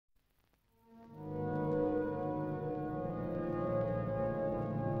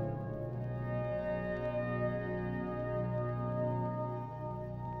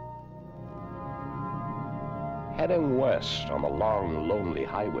Heading west on the long, lonely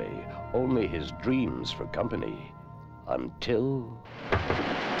highway, only his dreams for company. Until...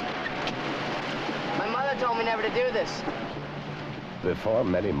 My mother told me never to do this. Before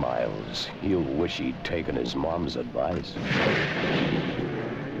many miles, he'll wish he'd taken his mom's advice.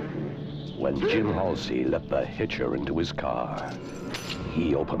 When Jim Halsey let the Hitcher into his car,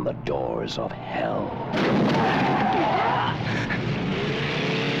 he opened the doors of hell.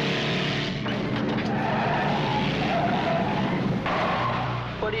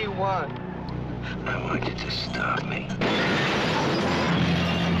 What do you want? I want you to stop me.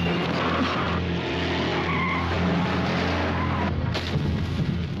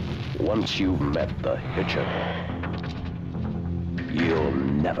 Once you've met the Hitcher, you'll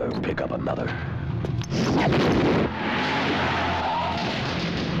never pick up another.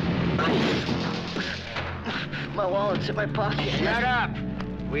 My wallet's in my pocket. Shut up!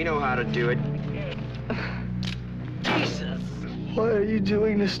 We know how to do it. Jesus! Why are you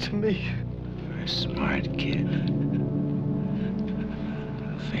doing this to me? You're a smart kid.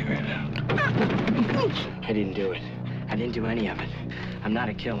 I'll figure it out. I didn't do it. I didn't do any of it. I'm not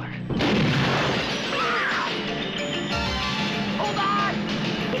a killer. Hold on!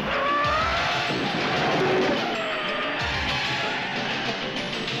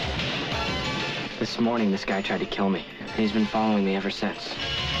 This morning, this guy tried to kill me, and he's been following me ever since.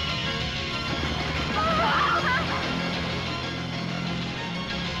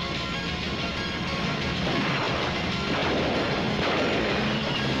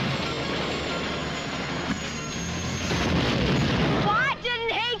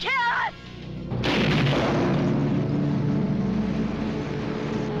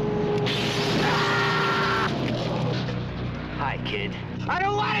 Kid. I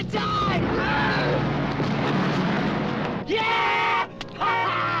don't want to die! Yeah!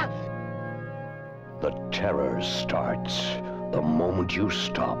 The terror starts the moment you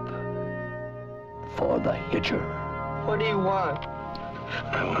stop for the Hitcher. What do you want?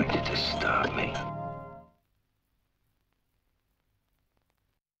 I want you to stop me.